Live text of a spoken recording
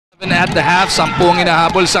At the half, 10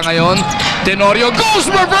 hinahabol sa ngayon. Tenorio goes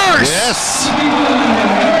reverse! Yes!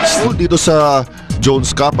 So, dito sa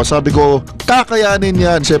Jones Cup, sabi ko, kakayanin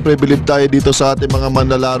yan. Siyempre, bilib tayo dito sa ating mga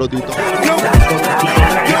manlalaro dito.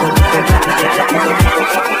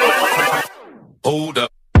 Hold up.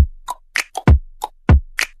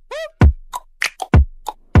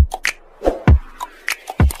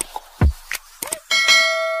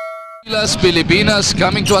 Gilas Pilipinas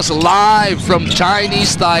coming to us live from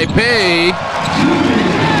Chinese Taipei.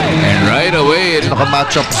 And right away,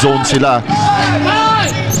 Naka-matchup zone sila.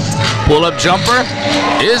 pull-up jumper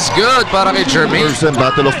is good para kay Jermaine.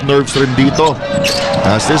 Battle of nerves rin dito.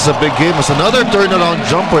 As this is a big game, as another turnaround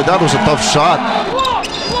jumper. That was a tough shot.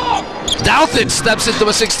 Douthit steps into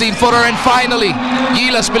a 16-footer, and finally,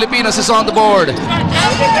 Gilas Pilipinas is on the board.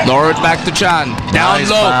 Lower it back to Chan. Down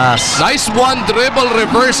Nice low. pass. Nice one dribble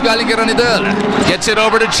reverse galing kay Ranidel. Gets it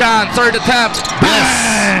over to Chan. Third attempt.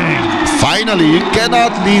 Bang! Finally, you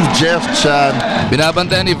cannot leave Jeff Chan.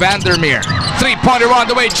 Binabantayan ni Vandermeer. Three-pointer on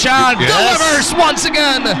the way. Chan delivers once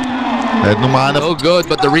again. At numanap. So good,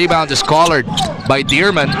 but the rebound is collared by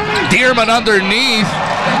Dearman. Dearman underneath.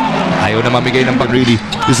 Ayaw na mamigay ng Really,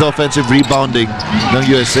 this offensive rebounding ng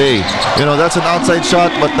USA. You know, that's an outside shot,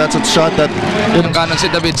 but that's a shot that... Ang kanan si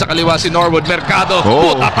David, sa kaliwa si Norwood. Mercado.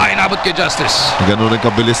 Oh. Puta pa, inabot kay Justice. Ganun ang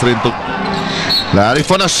kabilis rin to. Larry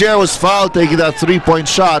Fonashier was fouled taking that three-point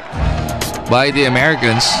shot. By the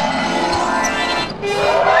Americans.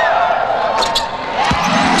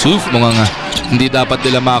 Toof mga hindi dapat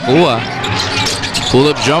nila makuha.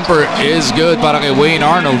 Pull-up jumper is good para kay Wayne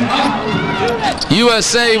Arnold.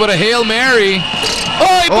 USA with a Hail Mary.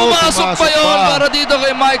 Oy, pumasok pa yun para dito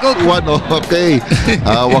kay Michael. Okay.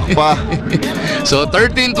 Awak pa. So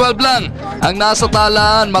 13-12 lang ang nasa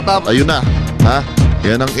talaan. Ayun na. Ha?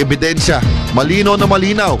 Yan ang ebidensya. Malinaw na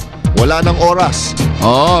malinaw. Wala nang oras.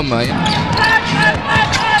 Oh my.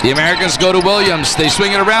 The Americans go to Williams. They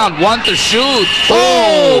swing it around. Want to shoot.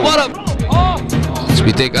 Oh, what a... As we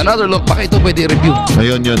take another look, baka ito pwede review.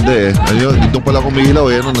 Ayun yun, Ayun, doon pala kumilaw.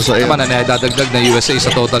 Ayun, nasa air. Naman na dadagdag na USA sa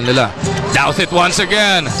total nila. Douthit once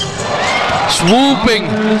again. Swooping.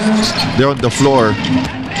 They're on the floor.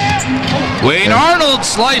 Wayne Arnold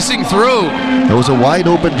slicing through. There was a wide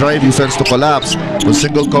open drive defense to collapse. With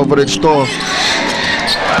single coverage to.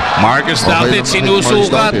 Marcus Douthit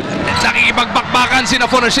sinusukat. Douthit. Nakikipagbakbakan si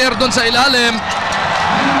Fonashier doon sa ilalim.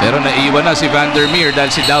 Pero naiwan na si Vandermeer dahil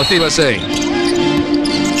si Douthit USA.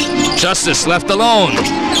 Justice left alone.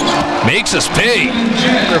 Makes us pay.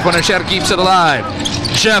 Fonashier keeps it alive.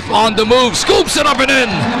 Jeff on the move. Scoops it up and in.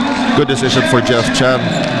 Good decision for Jeff Chan.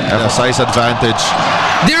 And a size advantage.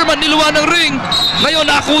 Dearman niluwa ng ring. Ngayon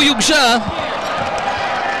nakuyog siya.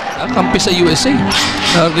 Ang kampi sa USA.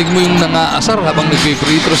 Narinig mo yung nangaasar habang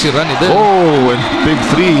nag-free throw si Ranidel. Oh, and big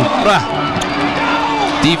three.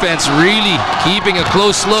 Defense really keeping a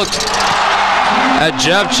close look at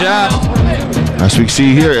Jeff Chan. As we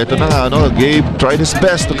see here, ito na nga, Gabe tried his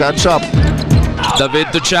best to catch up.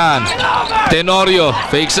 David to Chan. Tenorio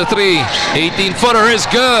fakes a three. 18-footer is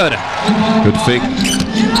good. Good fake.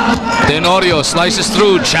 Tenorio slices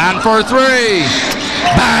through. Chan for three.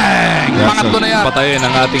 Bang! Pangatlo na yan. Patayin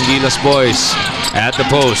ang ating Gilas boys at the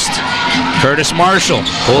post. Curtis Marshall.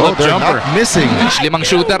 Pull-up jumper. Not missing. Limang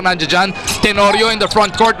shooter nandiyan dyan. Tenorio in the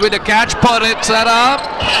front court with a catch. Put it, set up.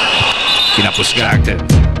 Kinapos ka active.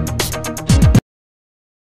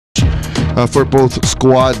 For both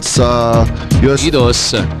squads,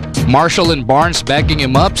 US. Marshall and Barnes backing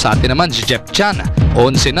him up. Sa atin naman si Jeff Chan.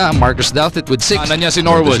 11 na. Marcus Douthit with 6. Ano niya si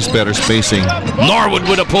Norwood. This is better spacing. Norwood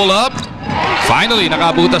with a pull-up. Finally,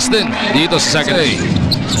 nakabutas din dito sa second.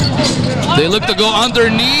 They look to go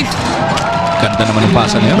underneath. Ganda naman ang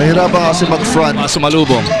pasa niya. Mahirapan kasi mag-front.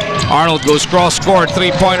 Sumalubong. Arnold goes cross-court.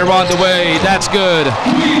 Three-pointer on the way. That's good.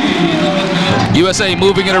 USA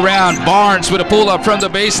moving it around. Barnes with a pull-up from the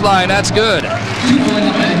baseline. That's good.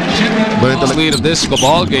 Lead of this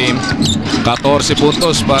ball game. 14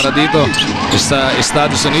 puntos para dito.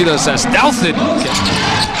 Estados Unidos as Douthit.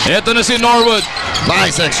 Ito na si Norwood.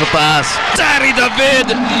 Nice extra pass. Daddy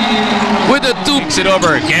David with a dukes it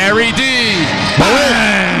over. Gary D.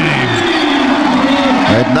 Bang!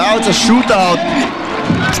 And now it's a shootout.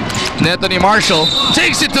 Neto ni Marshall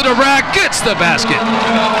takes it to the rack, gets the basket.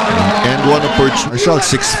 And one approach. Marshall,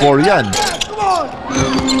 6'4" yan.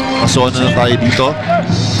 Pasona na tayo dito.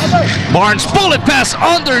 Barnes bullet pass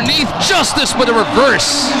underneath. Justice with a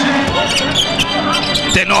reverse.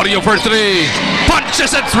 Tenorio for 3.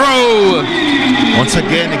 Punches and throw. Once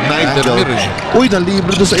again, ignite the... Uy,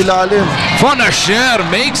 nalibre doon sa ilalim. Fonasher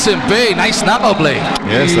makes him pay. Nice knockout play.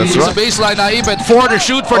 Yes, that's It's right. a baseline naive at 4 to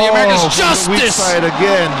shoot for the Americans. From the weak Justice. side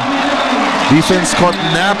again. Defense caught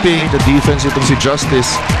napping. The defense itong si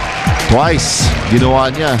Justice. Twice.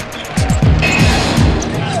 Ginawa niya.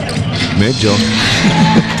 Medyo.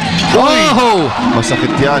 Oh!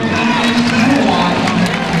 Masakit yan.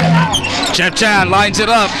 Chechan lines it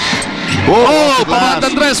up. Oh, Pahat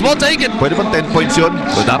Andres, we'll take it. Pwede bang 10 points yun?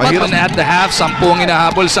 Dapat man at the half, 10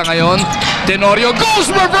 hinahabol sa ngayon. Tenorio goes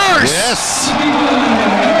reverse! Yes!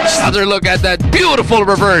 Another look at that beautiful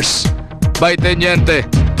reverse by Teniente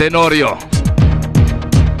Tenorio.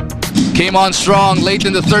 Came on strong late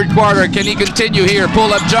in the third quarter. Can he continue here?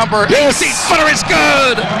 Pull-up jumper. Yes! 18-footer is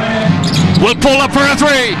good! We'll pull up for a 3.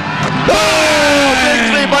 Oh! Big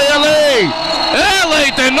three by LA! LA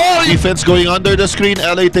Tenorio! Defense going under the screen.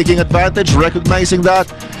 LA taking advantage, recognizing that.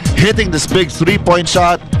 Hitting this big three-point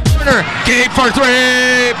shot. Game for 3.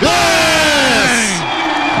 Yes!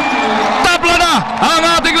 Tabla na ang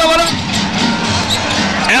ating labanan.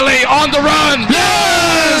 LA on the run.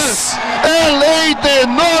 Yes! LA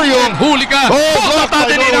Tenorio! Huli ka. Oh, Bakit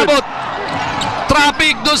natin inabot?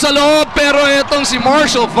 Traffic doon sa loob, pero itong si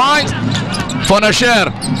Marshall finds Fonasher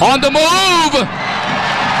on the move.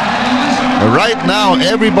 Right now,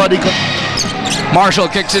 everybody... Marshall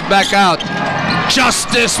kicks it back out.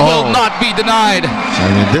 Justice will not be denied. I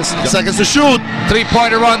mean, this seconds to shoot.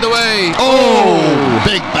 3-pointer on the way. Oh,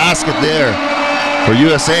 big basket there for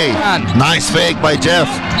USA. Man. Nice fake by Jeff.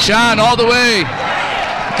 Chan all the way.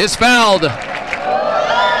 Is fouled.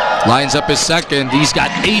 Lines up his second. He's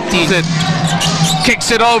got 18.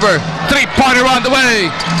 Kicks it over. 3-pointer on the way.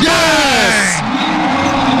 Yes!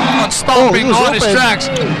 Stomping he was on his open. tracks.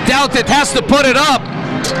 Doubted has to put it up.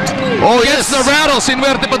 Oh, Gets yes. the rattle.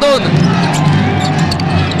 Sinuwerte pa dun.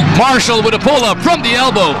 Marshall with a pull-up from the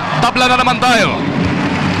elbow. Tabla na naman tayo.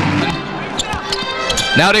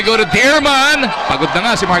 Now they go to Dearman. Pagod na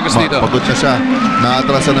nga si Marcos dito. Pagod na siya.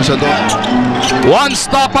 Naatrasan na siya doon. One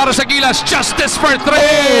stop para sa Gilas. Justice for 3.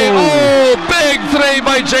 Oh, big 3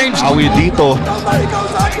 by James. Awi dito.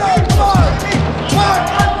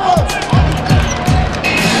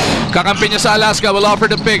 Kakampi niya sa Alaska will offer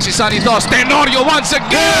the pick. Si Sonny Toss. Tenorio once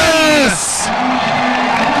again. Yes!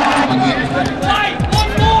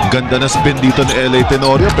 Ganda na spin dito ni LA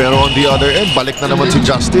Tenorio, pero on the other end, balik na naman si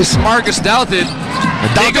Justice. Marcus Doubted.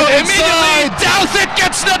 They go immediately. Doubted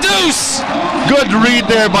gets the deuce. Good read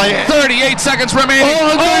there by... 38 seconds remaining.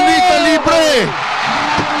 Oh, underneath the libre!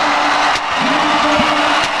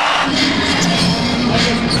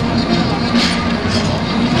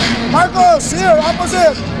 Marcos, here,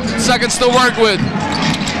 opposite. Seconds to work with.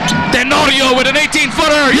 Tenorio with an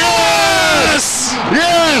 18-footer. Yes!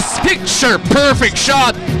 Yes! Picture perfect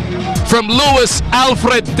shot from Luis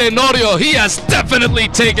Alfred Tenorio. He has definitely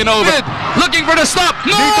taken over. Looking for the stop.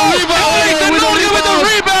 No! Dito rebound. LA Tenorio with the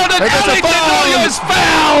rebound, and It is LA a foul. Tenorio is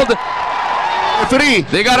fouled. 3.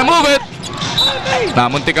 They gotta move it.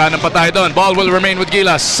 Namuntikan ng patay doon. Ball will remain with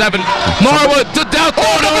Gilas. 7. Norwood to Doubt.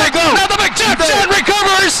 Oh, there we go. Now the big Jeff Chan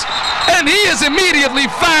recovers, and he is immediately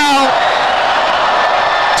fouled.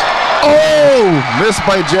 Oh! Missed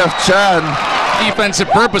by Jeff Chan. Defensive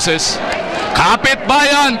purposes. Kapit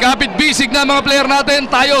bayan, kapit bisig na mga player natin.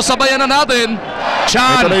 Tayo sabayan na natin.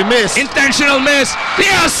 Chan, Ito na yung miss. intentional miss.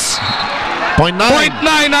 Yes! .9. .9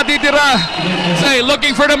 natitira. Say,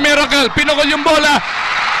 looking for the miracle. Pinukol yung bola.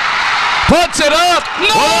 Puts it up.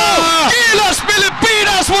 No! Wala! Gilas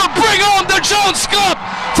Pilipinas will bring home the Jones Cup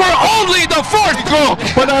for only the 4th goal.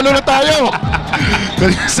 Panalo na tayo.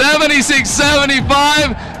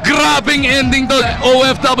 76-75. Grabbing ending to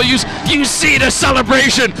OFWs. You see the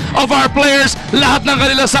celebration of our players. Lahat ng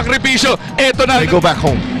kanila sakripisyo. Ito na. They go back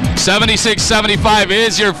home. 76-75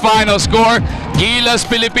 is your final score. Gilas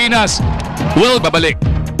Pilipinas will babalik.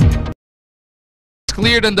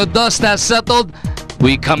 Cleared and the dust has settled.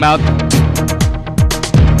 We come out.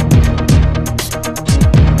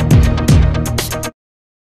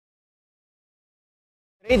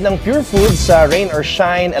 Trade ng Pure Foods sa Rain or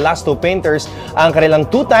Shine Elasto Painters ang kanilang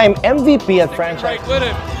two-time MVP at franchise. Right with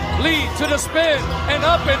him, lead to the spin, and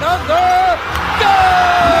up and under, go!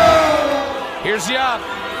 Here's Yap,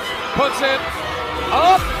 puts it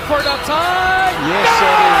up for the tie. Yes, no!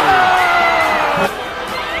 sir.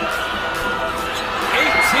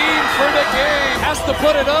 18 for the game, has to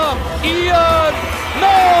put it up. Ian,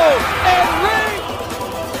 no, and Ring.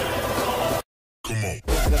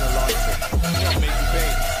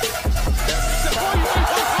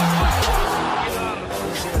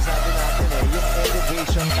 Sinasabi natin yung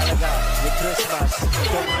elevation talaga with Christmas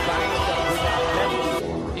combined with